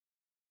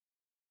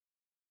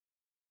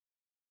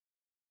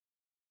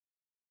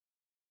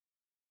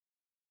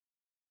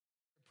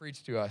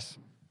preach to us.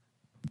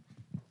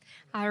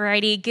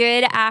 Alrighty,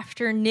 good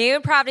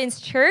afternoon,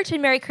 Providence Church,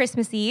 and Merry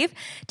Christmas Eve.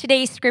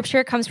 Today's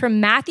scripture comes from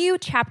Matthew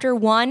chapter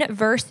 1,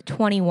 verse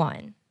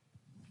 21.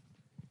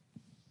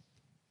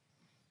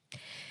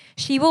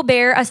 She will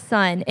bear a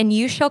son, and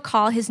you shall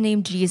call his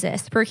name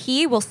Jesus, for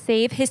he will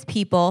save his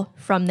people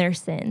from their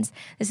sins.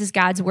 This is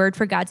God's word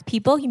for God's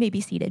people. You may be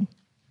seated.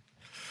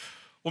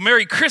 Well,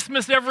 Merry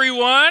Christmas,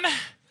 everyone.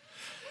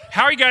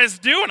 How are you guys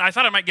doing? I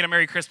thought I might get a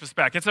Merry Christmas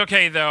back. It's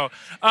okay, though.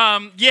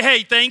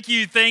 Yay, thank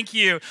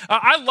you.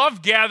 I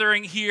love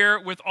gathering here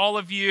with all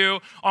of you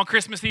on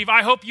Christmas Eve.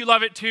 I hope you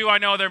love it, too. I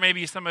know there may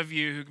be some of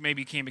you who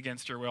maybe came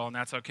against your will, and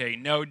that's okay.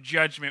 No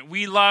judgment.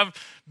 We love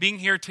being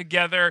here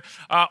together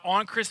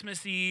on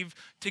Christmas Eve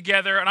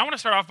together. And I want to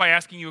start off by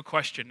asking you a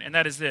question, and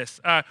that is this.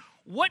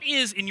 What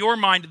is, in your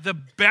mind, the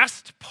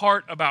best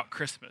part about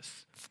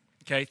Christmas?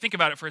 Okay, think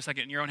about it for a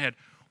second in your own head.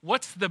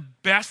 What's the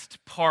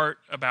best part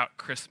about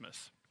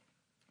Christmas?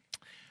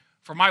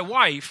 For my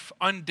wife,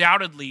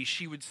 undoubtedly,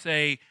 she would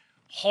say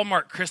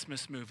Hallmark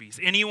Christmas movies.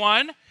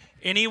 Anyone?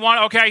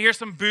 Okay, I hear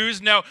some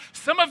boos. No.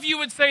 Some of you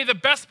would say the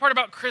best part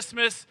about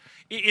Christmas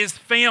is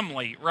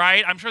family,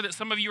 right? I'm sure that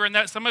some of you are in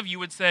that. Some of you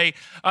would say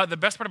the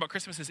best part about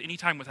Christmas is any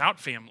time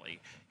without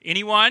family.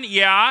 Anyone?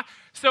 Yeah.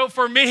 So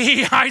for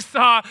me, I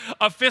saw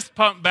a fist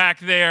pump back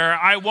there.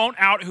 I won't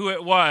out who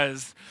it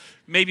was.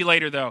 Maybe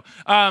later, though.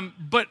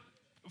 But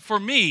for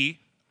me,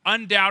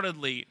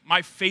 undoubtedly,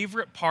 my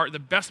favorite part, the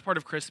best part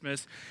of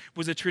Christmas,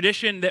 was a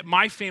tradition that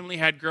my family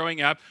had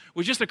growing up. It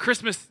was just a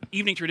Christmas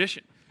evening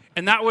tradition.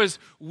 And that was,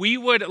 we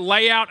would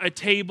lay out a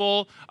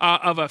table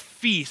of a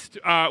feast.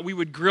 We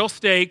would grill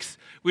steaks.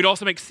 We'd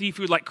also make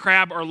seafood like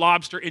crab or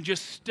lobster and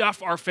just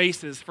stuff our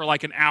faces for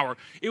like an hour.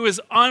 It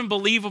was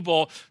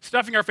unbelievable,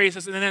 stuffing our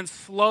faces. And then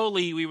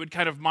slowly we would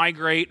kind of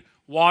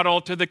waddle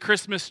to the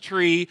Christmas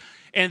tree.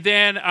 And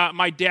then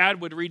my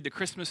dad would read the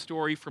Christmas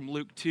story from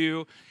Luke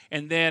 2.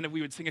 And then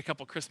we would sing a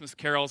couple Christmas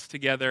carols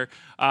together.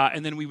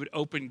 And then we would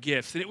open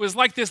gifts. And it was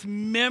like this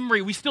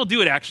memory. We still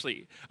do it,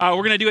 actually. We're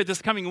going to do it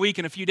this coming week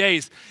in a few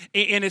days.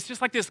 And it's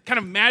just like this kind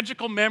of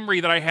magical memory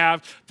that I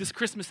have, this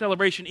Christmas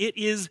celebration. It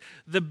is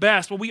the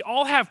best. Well, we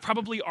all have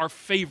probably our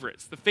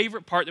favorites, the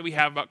favorite part that we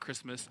have about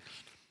Christmas.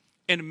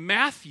 And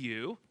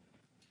Matthew,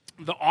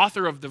 the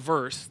author of the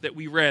verse that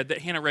we read, that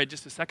Hannah read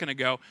just a second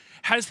ago,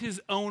 has his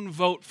own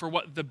vote for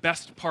what the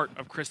best part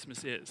of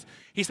Christmas is.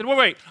 He said,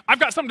 wait, I've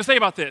got something to say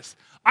about this.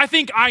 I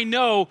think I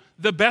know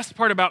the best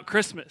part about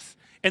Christmas.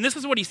 And this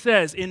is what he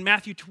says in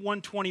Matthew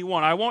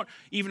 1:21. I won't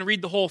even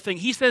read the whole thing.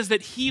 He says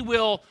that he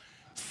will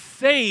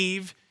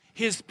save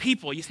his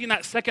people. You see in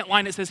that second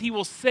line, it says he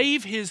will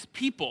save his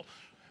people.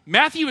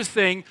 Matthew is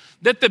saying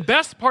that the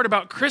best part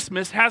about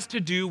Christmas has to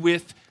do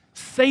with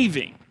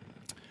saving.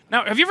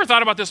 Now, have you ever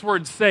thought about this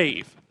word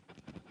save?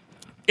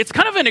 It's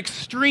kind of an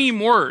extreme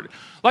word.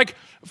 Like,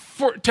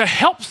 to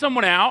help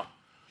someone out,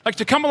 like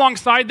to come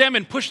alongside them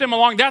and push them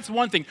along, that's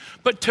one thing.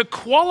 But to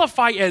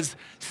qualify as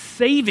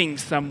saving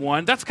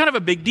someone, that's kind of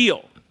a big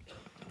deal.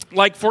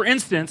 Like, for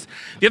instance,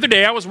 the other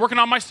day I was working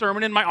on my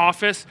sermon in my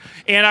office,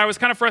 and I was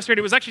kind of frustrated.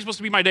 It was actually supposed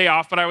to be my day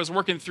off, but I was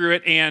working through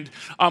it, and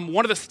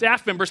one of the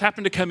staff members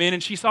happened to come in,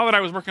 and she saw that I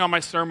was working on my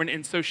sermon,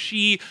 and so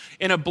she,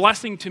 in a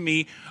blessing to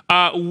me,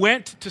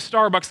 went to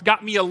Starbucks,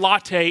 got me a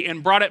latte,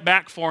 and brought it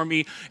back for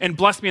me, and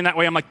blessed me in that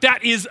way. I'm like,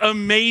 that is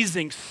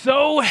amazing,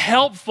 so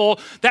helpful.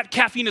 That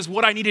caffeine is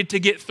what I needed to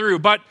get through,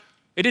 but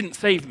it didn't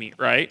save me,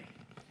 right?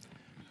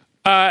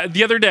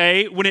 The other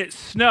day, when it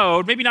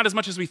snowed, maybe not as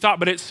much as we thought,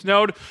 but it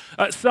snowed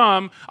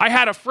some, I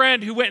had a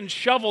friend who went and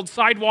shoveled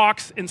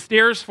sidewalks and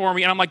stairs for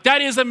me, and I'm like,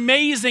 that is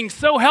amazing,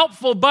 so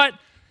helpful, but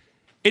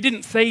it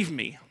didn't save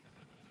me.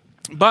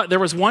 But there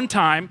was one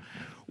time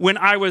when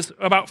I was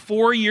about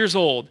 4 years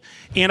old,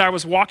 and I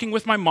was walking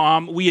with my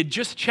mom. We had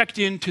just checked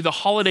into the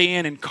Holiday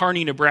Inn in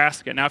Kearney,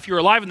 Nebraska. Now, if you were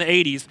alive in the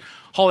 80s,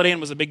 Holiday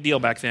Inn was a big deal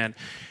back then.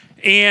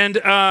 And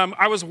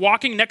I was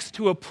walking next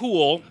to a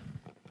pool,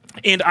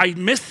 and I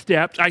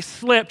misstepped, I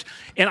slipped,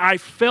 and I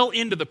fell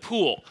into the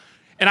pool.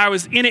 And I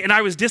was in it, and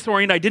I was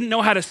disoriented. I didn't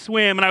know how to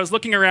swim, and I was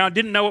looking around,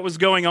 didn't know what was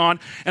going on,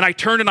 and I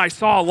turned and I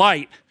saw a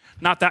light.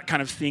 Not that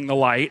kind of seeing the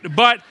light,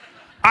 but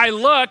I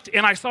looked,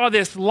 and I saw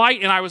this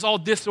light, and I was all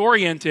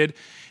disoriented,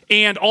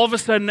 and all of a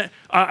sudden,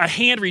 a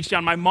hand reached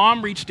down. My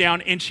mom reached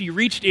down, and she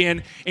reached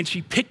in, and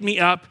she picked me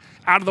up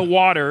out of the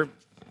water,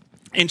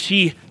 and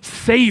she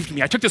saved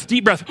me. I took this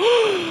deep breath.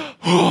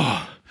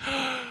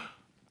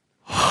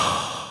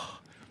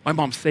 My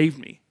mom saved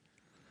me.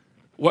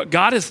 What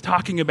God is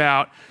talking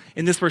about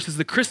in this verse is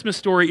the Christmas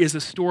story is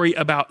a story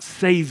about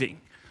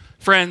saving.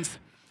 Friends,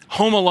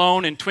 Home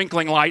Alone and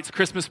Twinkling Lights,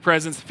 Christmas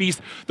presents,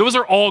 feasts, those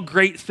are all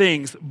great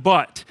things,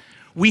 but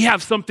we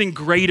have something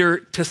greater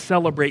to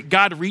celebrate.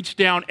 God reached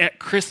down at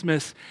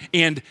Christmas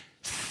and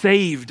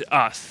saved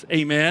us.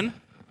 Amen?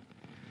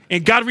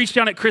 And God reached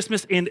down at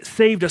Christmas and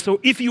saved us. So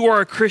if you are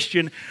a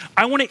Christian,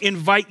 I want to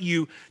invite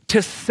you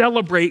to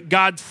celebrate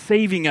God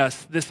saving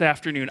us this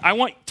afternoon. I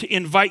want to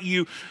invite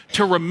you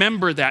to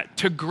remember that,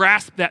 to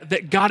grasp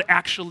that God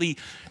actually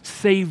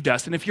saved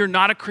us. And if you're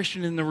not a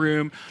Christian in the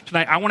room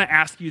tonight, I want to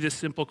ask you this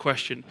simple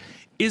question.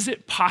 is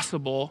it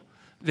possible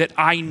that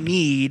I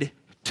need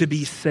to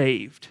be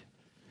saved?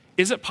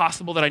 Is it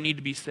possible that I need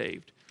to be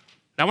saved?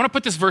 Now, I want to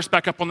put this verse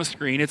back up on the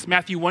screen. It's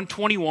Matthew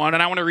 1:21,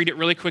 and I want to read it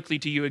really quickly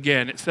to you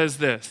again. It says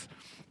this.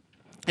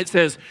 It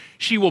says,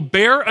 "She will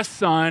bear a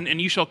son,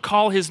 and you shall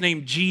call his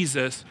name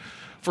Jesus,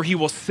 for he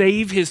will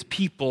save his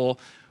people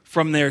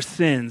from their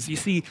sins." You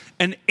see,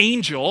 an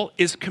angel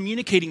is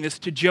communicating this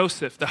to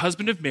Joseph, the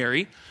husband of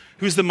Mary,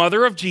 who's the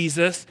mother of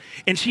Jesus,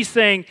 and she's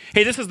saying,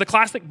 hey, this is the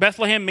classic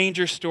Bethlehem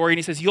manger story, and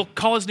he says, you'll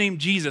call his name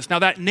Jesus. Now,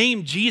 that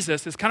name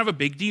Jesus is kind of a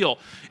big deal.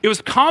 It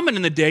was common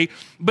in the day,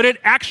 but it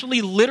actually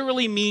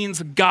literally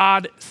means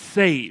God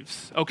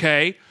saves,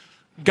 okay?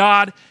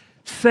 God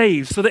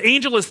saves. So the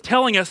angel is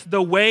telling us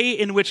the way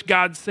in which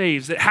God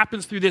saves. It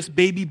happens through this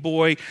baby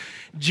boy,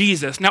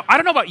 Jesus. Now, I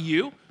don't know about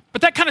you, but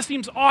that kind of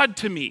seems odd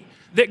to me,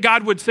 that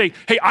God would say,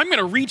 hey, I'm going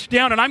to reach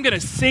down and I'm going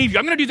to save you.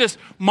 I'm going to do this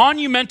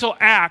monumental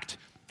act.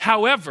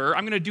 However,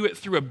 I'm going to do it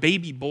through a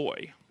baby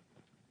boy.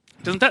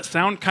 Doesn't that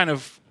sound kind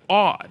of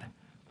odd?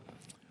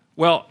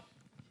 Well,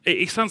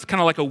 it sounds kind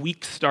of like a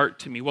weak start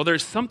to me. Well,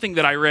 there's something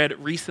that I read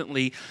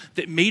recently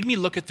that made me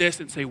look at this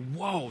and say,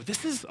 whoa,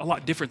 this is a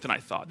lot different than I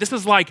thought. This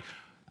is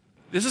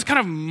kind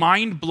of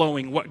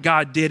mind-blowing what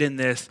God did in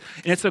this.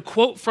 And it's a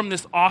quote from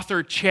this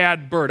author,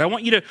 Chad Bird. I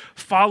want you to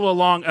follow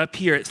along up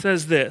here. It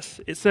says this.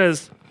 It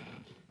says,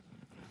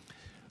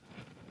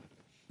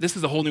 this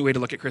is a whole new way to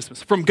look at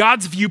Christmas. From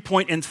God's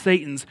viewpoint and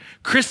Satan's,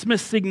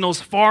 Christmas signals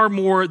far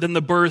more than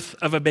the birth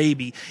of a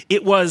baby.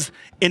 It was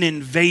an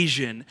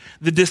invasion,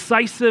 the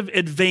decisive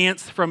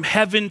advance from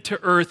heaven to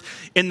earth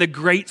in the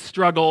great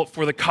struggle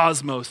for the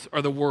cosmos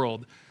or the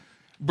world.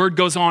 Bird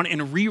goes on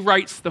and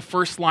rewrites the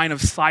first line of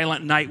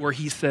Silent Night where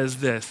he says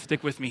this.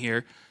 Stick with me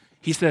here.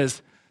 He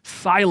says,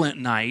 silent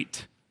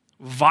night,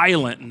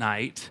 violent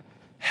night,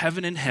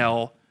 heaven and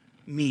hell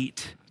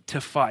meet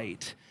to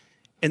fight.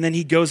 And then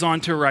he goes on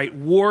to write,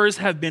 wars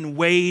have been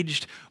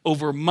waged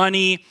over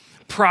money,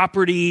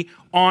 property,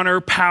 honor,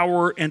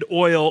 power, and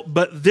oil,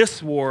 but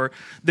this war,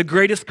 the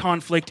greatest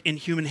conflict in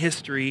human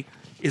history,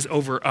 is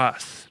over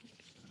us.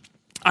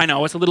 I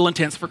know, it's a little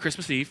intense for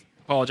Christmas Eve.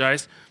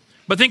 Apologize.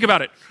 But think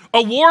about it.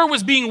 A war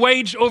was being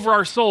waged over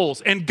our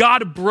souls, and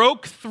God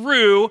broke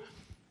through.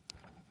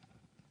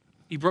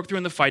 He broke through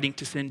in the fighting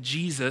to send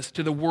Jesus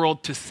to the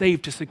world to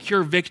save, to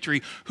secure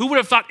victory. Who would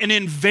have thought an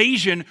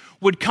invasion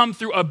would come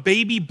through a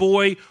baby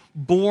boy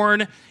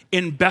born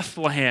in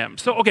Bethlehem?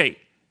 So, okay,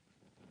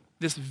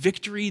 this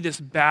victory, this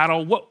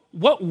battle,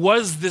 what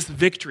was this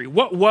victory?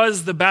 What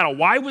was the battle?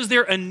 Why was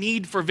there a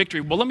need for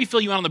victory? Well, let me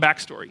fill you in on the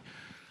backstory.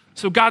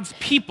 So God's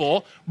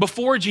people,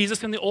 before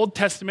Jesus in the Old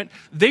Testament,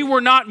 they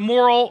were not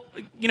moral,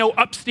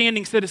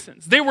 upstanding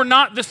citizens. They were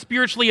not the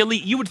spiritually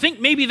elite. You would think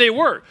maybe they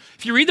were.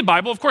 If you read the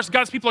Bible, of course,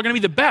 God's people are going to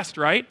be the best,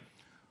 right?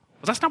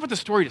 Well, that's not what the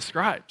story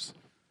describes.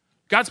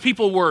 God's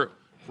people were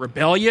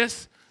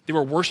rebellious. They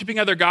were worshiping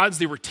other gods.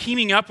 They were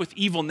teaming up with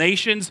evil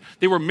nations.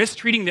 They were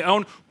mistreating their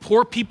own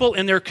poor people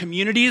in their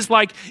communities.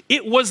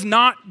 It was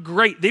not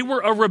great. They were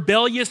a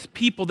rebellious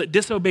people that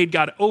disobeyed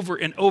God over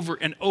and over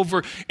and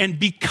over. And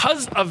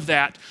because of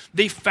that,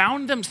 they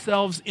found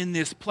themselves in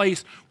this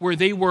place where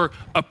they were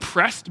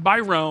oppressed by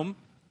Rome,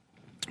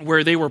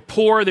 where they were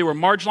poor, they were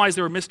marginalized,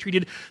 they were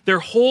mistreated. Their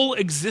whole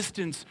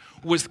existence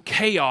was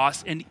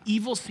chaos, and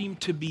evil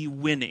seemed to be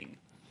winning.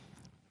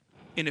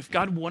 And if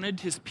God wanted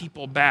his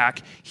people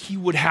back, he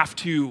would have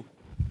to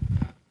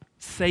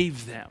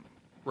save them,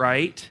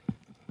 right?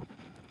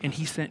 And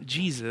he sent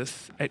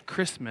Jesus at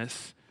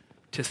Christmas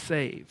to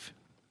save.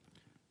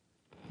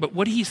 But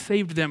what he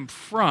saved them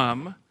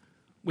from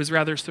was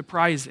rather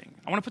surprising.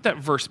 I want to put that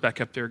verse back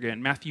up there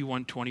again, Matthew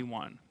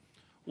 1:21.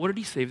 What did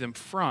he save them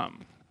from?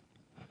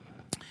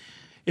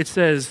 It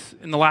says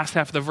in the last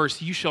half of the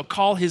verse, you shall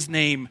call his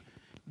name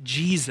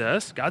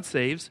Jesus, God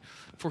saves,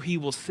 for he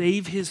will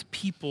save his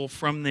people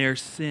from their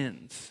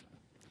sins.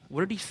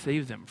 What did he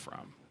save them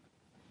from?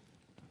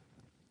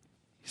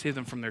 He saved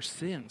them from their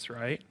sins,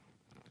 right?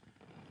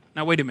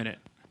 Now, wait a minute.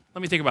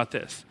 Let me think about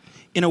this.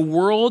 In a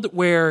world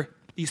where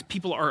these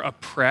people are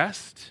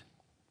oppressed,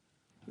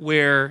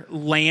 where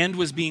land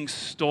was being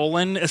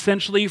stolen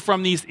essentially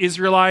from these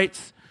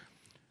Israelites,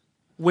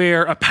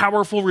 where a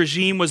powerful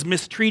regime was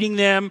mistreating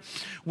them,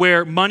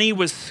 where money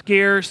was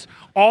scarce,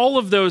 all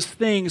of those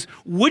things,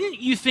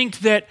 wouldn't you think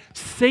that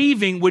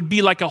saving would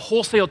be like a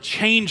wholesale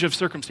change of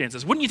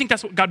circumstances? Wouldn't you think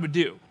that's what God would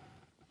do?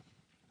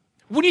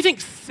 Wouldn't you think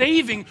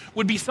saving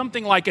would be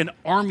something like an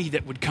army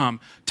that would come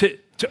to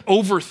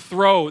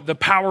overthrow the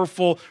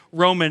powerful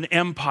Roman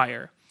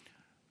Empire?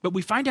 But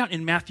we find out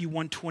in Matthew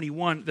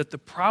 1:21 that the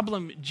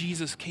problem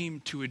Jesus came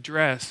to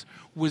address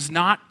was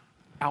not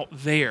out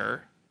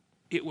there,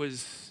 it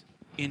was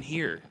in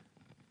here.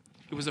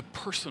 It was a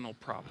personal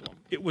problem.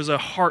 It was a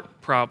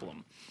heart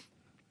problem.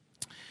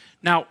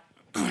 Now,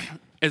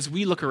 as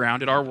we look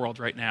around at our world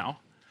right now,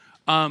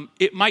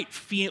 it might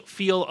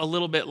feel a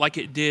little bit like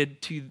it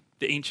did to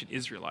the ancient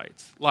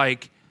Israelites.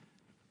 Like,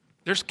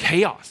 there's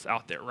chaos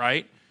out there,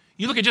 right?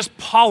 You look at just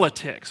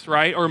politics,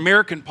 right? Or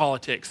American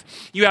politics.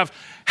 You have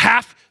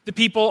half the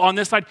people on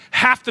this side,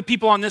 half the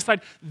people on this side.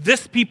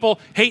 These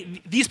people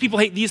hate these people,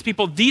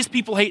 these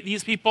people hate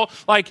these people.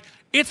 Like,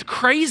 it's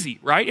crazy,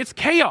 right? It's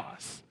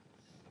chaos.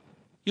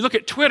 You look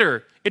at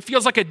Twitter, it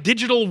feels like a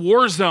digital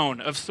war zone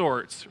of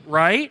sorts,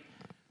 right?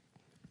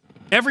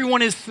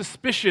 Everyone is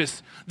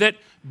suspicious that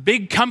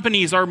big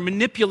companies are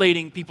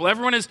manipulating people.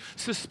 Everyone is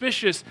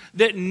suspicious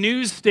that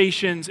news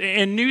stations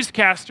and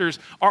newscasters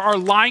are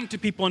lying to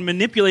people and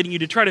manipulating you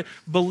to try to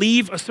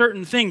believe a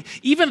certain thing.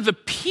 Even the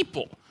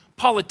people,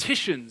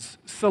 politicians,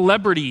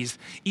 celebrities,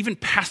 even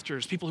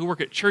pastors, people who work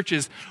at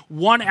churches,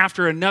 one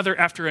after another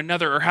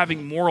are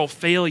having moral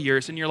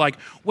failures. And you're like,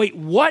 wait,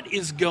 what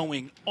is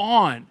going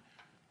on?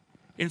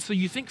 And so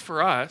you think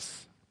for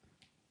us,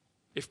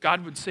 if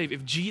God would save,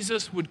 if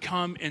Jesus would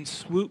come and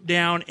swoop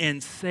down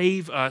and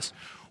save us,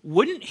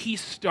 wouldn't he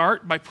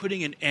start by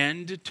putting an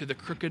end to the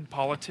crooked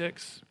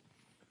politics?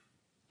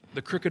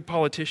 The crooked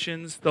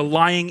politicians, the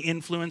lying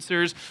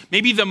influencers,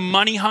 maybe the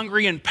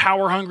money-hungry and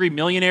power-hungry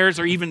millionaires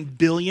or even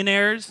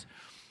billionaires?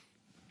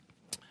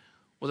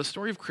 Well, the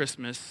story of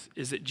Christmas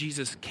is that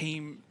Jesus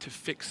came to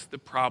fix the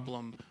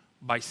problem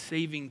by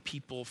saving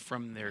people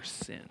from their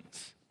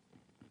sins.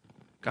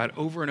 God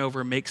over and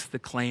over makes the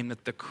claim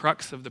that the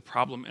crux of the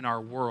problem in our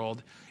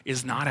world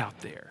is not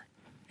out there.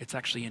 It's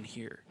actually in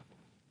here.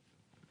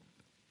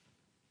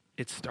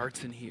 It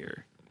starts in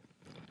here.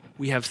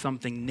 We have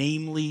something,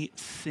 namely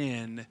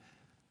sin,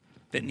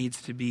 that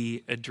needs to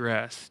be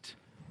addressed.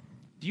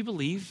 Do you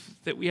believe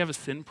that we have a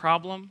sin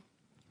problem?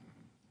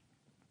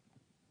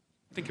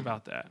 Think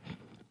about that.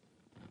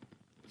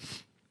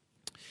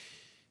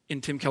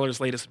 In Tim Keller's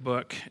latest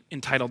book,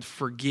 entitled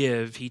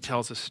Forgive, he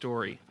tells a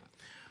story.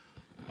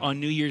 On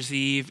New Year's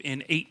Eve in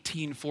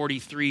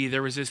 1843,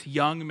 there was this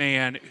young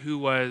man who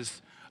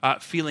was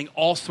feeling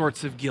all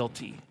sorts of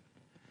guilty.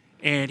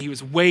 And he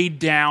was weighed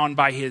down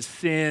by his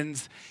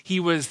sins.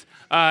 He was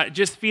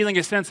just feeling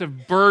a sense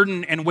of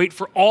burden and weight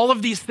for all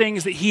of these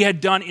things that he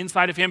had done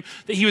inside of him,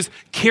 that he was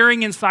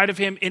carrying inside of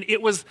him, and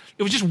it was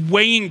just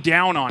weighing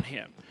down on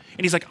him.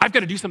 And he's like, I've got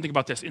to do something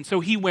about this. And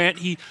so he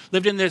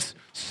lived in this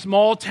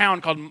small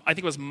town called, I think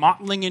it was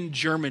Mottlingen,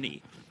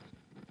 Germany.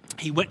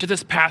 He went to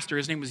this pastor,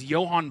 his name was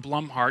Johann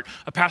Blumhardt,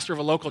 a pastor of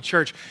a local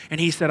church, and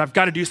he said, I've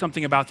got to do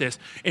something about this.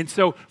 And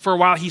so for a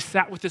while, he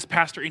sat with this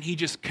pastor, and he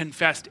just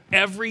confessed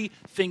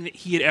everything that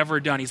he had ever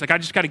done. He's like, I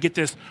just got to get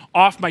this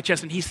off my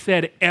chest, and he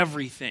said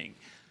everything.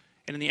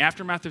 And in the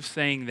aftermath of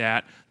saying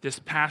that, this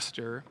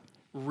pastor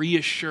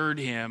reassured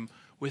him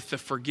with the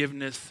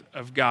forgiveness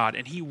of God,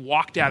 and he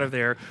walked out of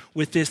there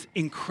with this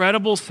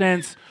incredible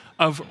sense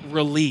of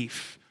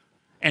relief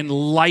and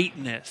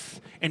lightness.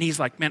 And he's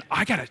like, man,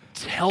 I got to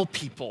tell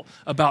people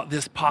about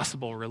this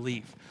possible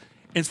relief.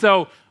 And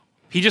so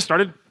he just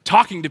started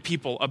talking to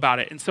people about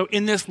it. And so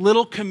in this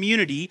little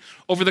community,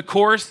 over the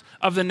course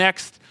of the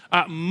next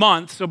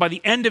month, so by the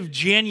end of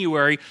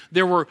January,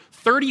 there were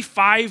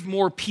 35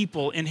 more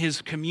people in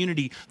his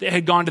community that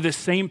had gone to this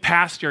same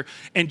pastor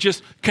and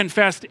just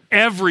confessed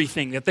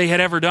everything that they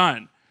had ever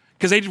done,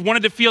 because they just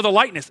wanted to feel the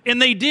lightness.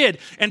 And they did.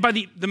 And by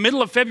the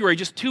middle of February,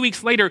 just 2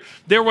 weeks later,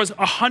 there was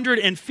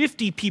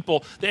 150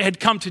 people that had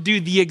come to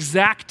do the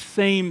exact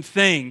same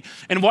thing.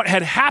 And what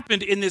had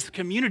happened in this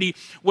community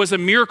was a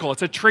miracle.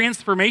 It's a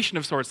transformation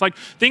of sorts. Like,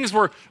 things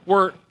were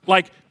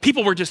like,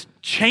 people were just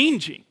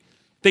changing.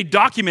 They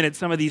documented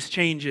some of these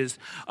changes.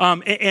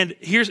 And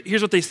here's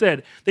what they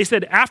said. They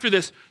said, after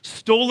this,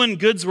 stolen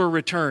goods were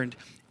returned,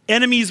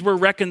 enemies were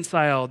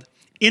reconciled,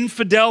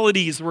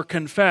 infidelities were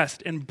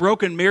confessed, and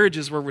broken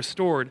marriages were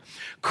restored.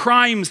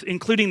 Crimes,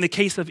 including the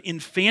case of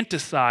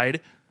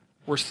infanticide,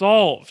 were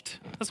solved.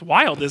 That's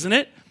wild, isn't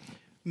it?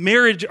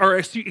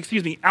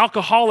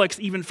 Alcoholics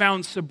even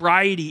found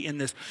sobriety in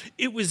this.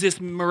 It was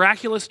this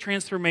miraculous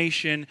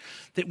transformation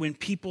that when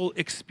people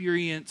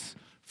experience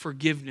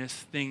forgiveness,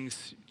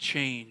 things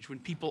change. When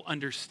people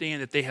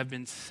understand that they have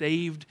been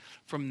saved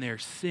from their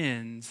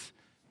sins,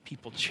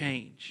 people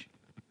change.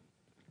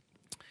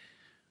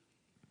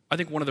 I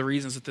think one of the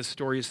reasons that this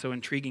story is so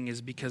intriguing is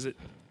because it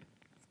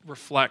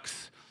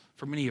reflects,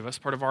 for many of us,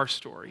 part of our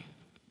story.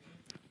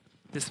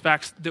 This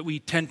fact that we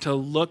tend to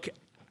look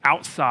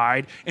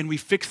outside and we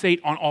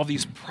fixate on all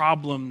these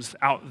problems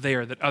out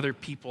there that other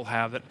people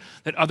have,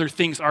 that other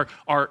things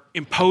are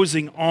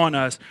imposing on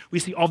us. We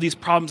see all these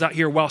problems out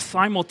here while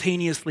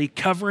simultaneously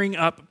covering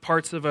up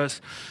parts of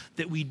us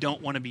that we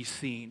don't want to be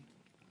seen.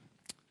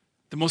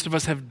 That most of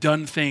us have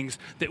done things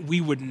that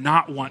we would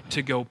not want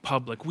to go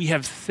public. We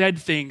have said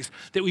things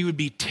that we would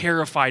be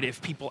terrified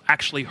if people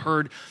actually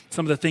heard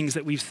some of the things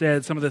that we've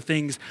said, some of the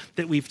things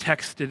that we've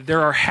texted. There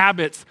are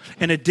habits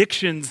and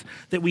addictions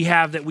that we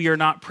have that we are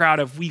not proud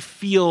of. We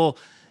feel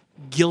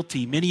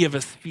guilty. Many of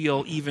us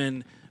feel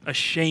even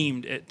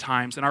ashamed at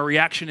times, and our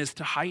reaction is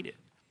to hide it,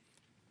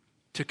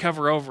 to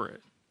cover over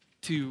it,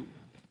 to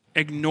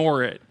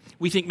ignore it.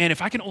 We think, man,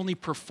 if I can only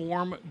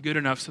perform good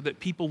enough so that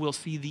people will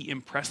see the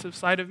impressive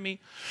side of me,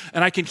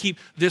 and I can keep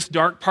this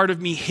dark part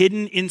of me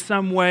hidden in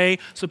some way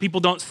so people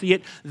don't see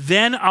it,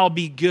 then I'll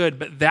be good.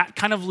 But that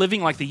kind of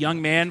living, like the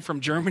young man from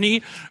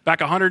Germany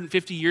back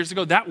 150 years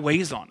ago, that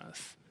weighs on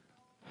us.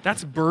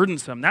 That's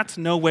burdensome. That's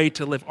no way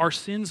to live. Our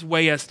sins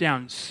weigh us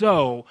down.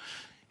 So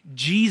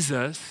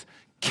Jesus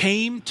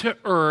came to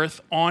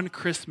earth on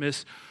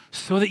Christmas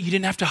so that you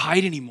didn't have to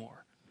hide anymore.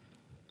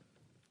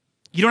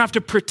 You don't have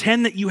to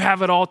pretend that you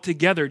have it all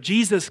together.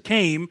 Jesus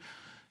came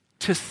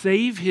to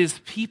save his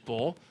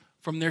people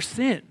from their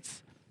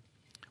sins.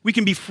 We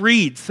can be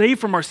freed, saved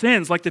from our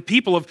sins, like the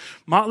people of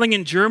Mottling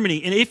in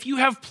Germany. And if you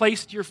have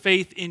placed your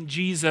faith in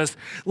Jesus,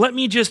 let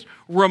me just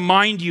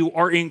remind you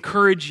or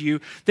encourage you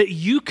that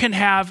you can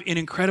have an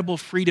incredible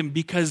freedom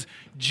because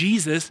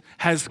Jesus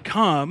has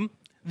come.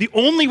 The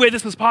only way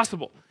this was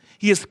possible,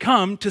 he has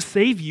come to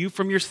save you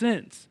from your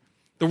sins.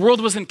 The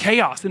world was in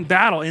chaos, in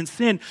battle, in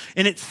sin,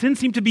 and sin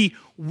seemed to be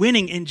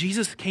winning, and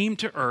Jesus came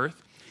to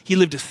earth. He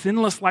lived a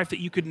sinless life that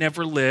you could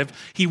never live.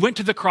 He went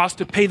to the cross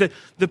to pay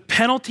the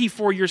penalty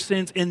for your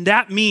sins, and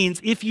that means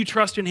if you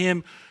trust in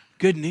him,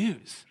 good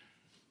news.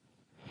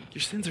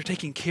 Your sins are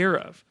taken care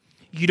of.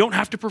 You don't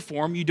have to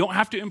perform. You don't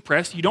have to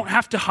impress. You don't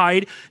have to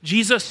hide.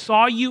 Jesus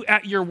saw you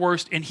at your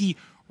worst, and he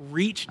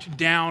reached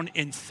down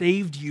and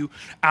saved you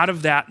out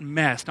of that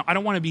mess. Now, I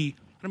don't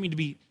mean to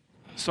be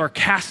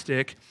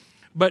sarcastic,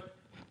 but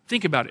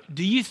think about it.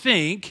 Do you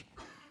think,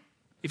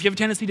 if you have a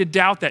tendency to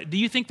doubt that, do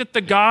you think that the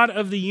God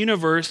of the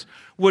universe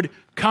would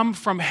come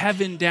from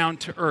heaven down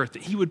to earth,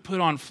 that he would put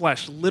on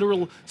flesh,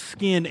 literal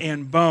skin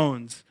and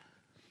bones,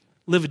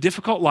 live a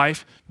difficult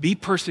life, be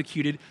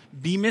persecuted,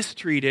 be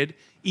mistreated,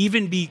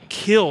 even be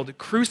killed,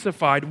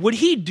 crucified? Would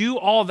he do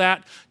all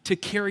that to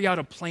carry out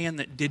a plan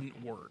that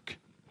didn't work?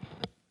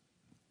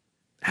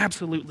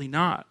 Absolutely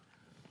not.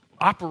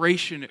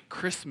 Operation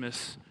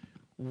Christmas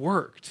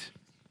worked.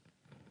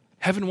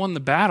 Heaven won the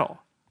battle.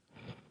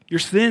 Your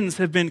sins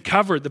have been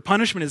covered. The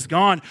punishment is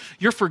gone.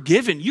 You're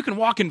forgiven. You can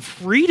walk in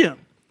freedom.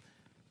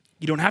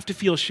 You don't have to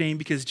feel shame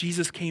because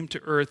Jesus came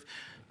to earth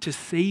to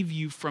save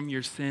you from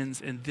your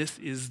sins, and this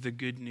is the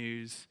good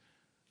news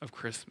of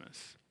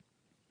Christmas.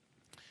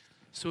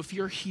 So if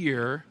you're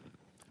here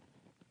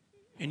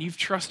and you've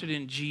trusted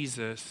in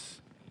Jesus,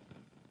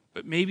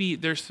 but maybe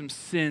there's some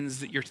sins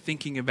that you're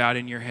thinking about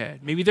in your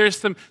head. Maybe there's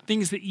some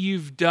things that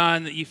you've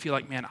done that you feel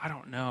like, man, I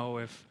don't know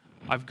if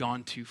I've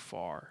gone too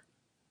far.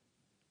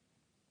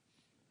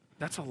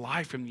 That's a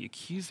lie from the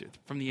accuser,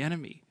 from the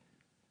enemy.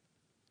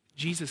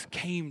 Jesus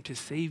came to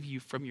save you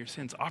from your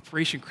sins.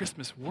 Operation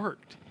Christmas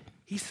worked.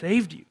 He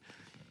saved you.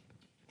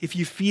 If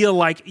you feel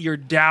like your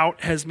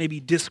doubt has maybe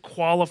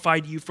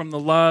disqualified you from the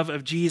love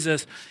of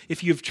Jesus,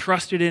 if you've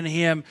trusted in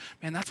him,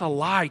 man, that's a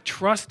lie.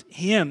 Trust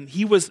him.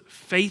 He was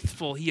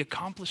faithful. He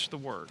accomplished the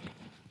work.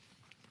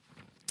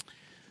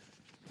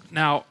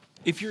 Now,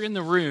 if you're in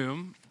the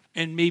room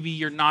and maybe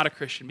you're not a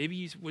Christian, maybe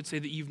you would say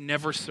that you've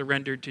never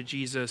surrendered to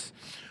Jesus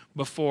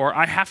before,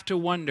 I have to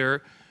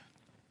wonder,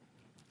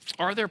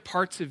 are there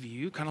parts of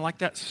you, kind of like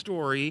that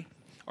story,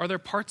 are there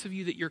parts of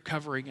you that you're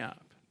covering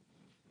up?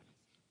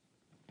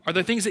 Are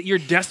there things that you're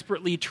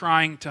desperately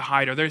trying to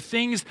hide? Are there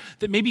things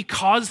that maybe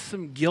cause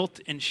some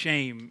guilt and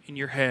shame in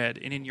your head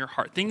and in your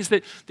heart? Things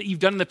that you've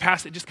done in the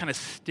past that just kind of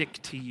stick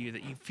to you,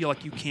 that you feel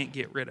like you can't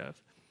get rid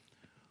of?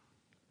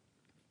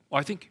 Well,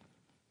 I think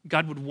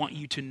God would want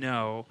you to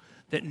know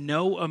that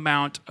no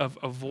amount of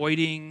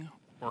avoiding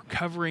or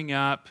covering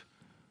up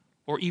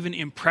or even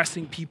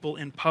impressing people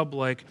in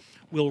public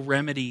will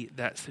remedy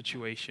that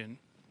situation.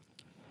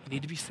 You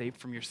need to be saved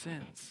from your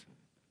sins.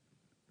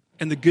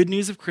 And the good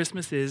news of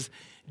Christmas is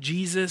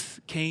Jesus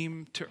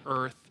came to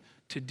earth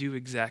to do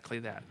exactly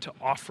that, to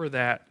offer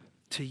that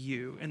to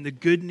you. And the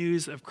good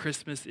news of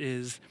Christmas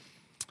is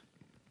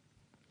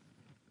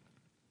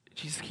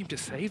Jesus came to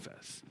save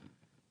us.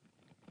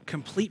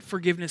 Complete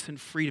forgiveness and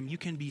freedom. You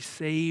can be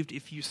saved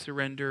if you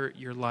surrender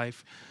your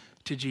life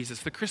to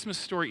Jesus. The Christmas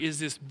story is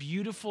this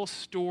beautiful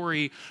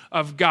story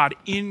of God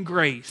in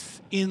grace,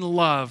 in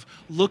love,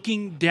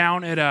 looking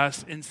down at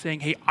us and saying,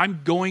 hey, I'm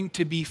going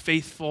to be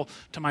faithful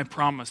to my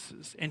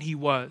promises. And he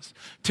was.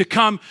 To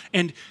come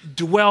and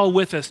dwell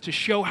with us, to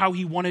show how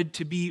he wanted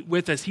to be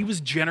with us. He was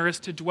generous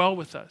to dwell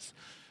with us.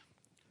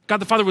 God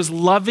the Father was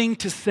loving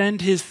to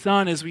send his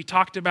son, as we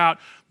talked about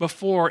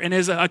before. And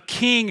as a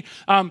king,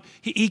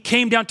 he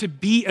came down to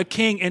be a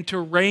king and to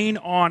reign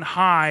on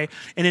high.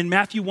 And in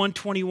Matthew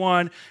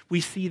 1:21,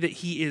 we see that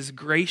he is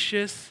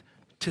gracious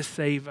to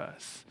save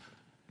us.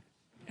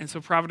 And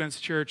so Providence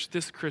Church,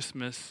 this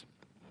Christmas,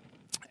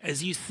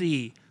 as you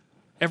see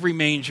every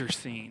manger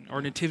scene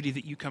or nativity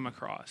that you come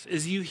across,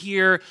 as you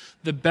hear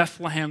the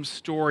Bethlehem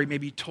story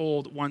maybe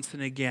told once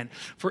and again,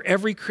 for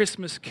every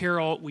Christmas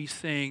carol we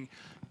sing,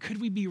 could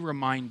we be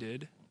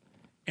reminded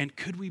and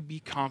could we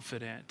be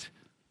confident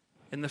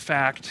in the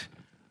fact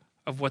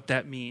of what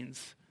that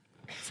means?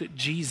 It's that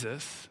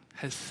Jesus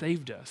has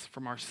saved us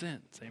from our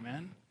sins.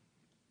 Amen?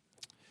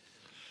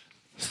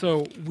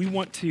 So we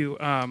want to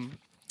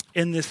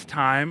in this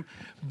time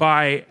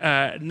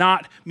by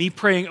not me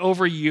praying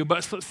over you,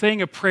 but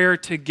saying a prayer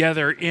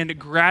together in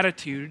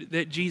gratitude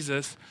that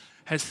Jesus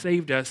has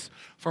saved us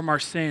from our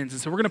sins.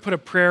 And so we're going to put a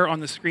prayer on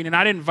the screen. And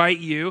I'd invite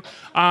you,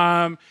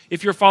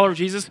 if you're a follower of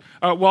Jesus,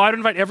 I'd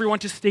invite everyone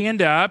to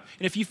stand up.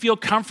 And if you feel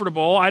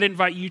comfortable, I'd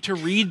invite you to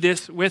read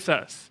this with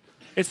us.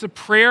 It's a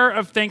prayer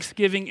of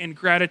thanksgiving and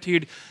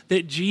gratitude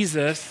that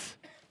Jesus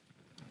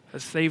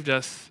has saved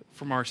us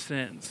from our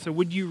sins. So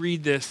would you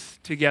read this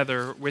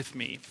together with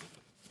me?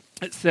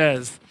 It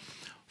says,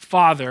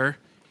 Father,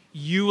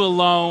 you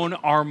alone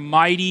are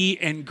mighty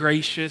and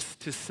gracious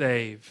to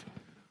save.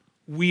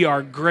 We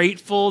are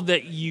grateful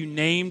that you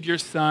named your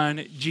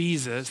son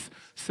Jesus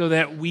so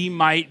that we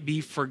might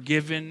be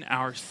forgiven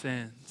our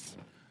sins.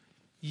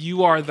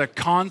 You are the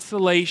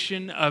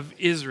consolation of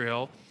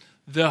Israel,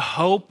 the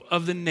hope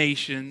of the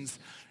nations,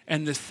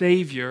 and the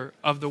Savior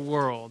of the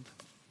world.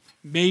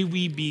 May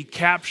we be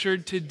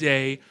captured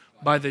today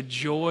by the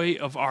joy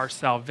of our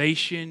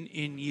salvation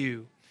in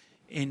you.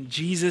 In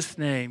Jesus'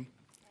 name,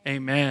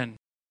 amen.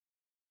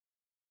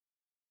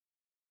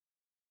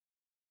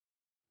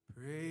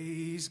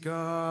 Praise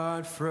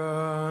God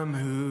from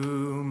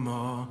whom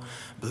all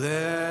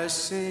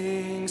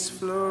blessings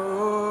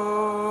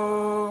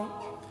flow.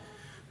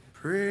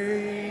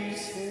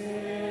 Praise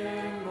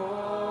him,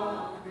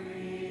 all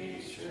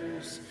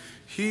creatures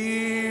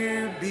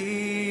here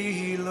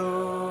below.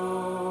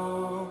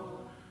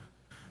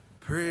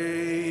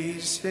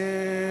 Praise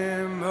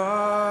him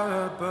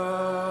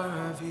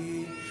above,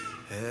 ye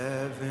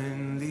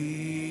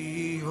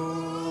heavenly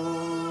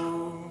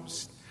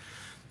host.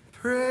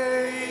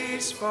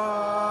 Praise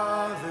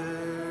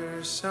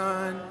Father,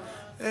 Son,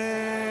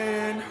 and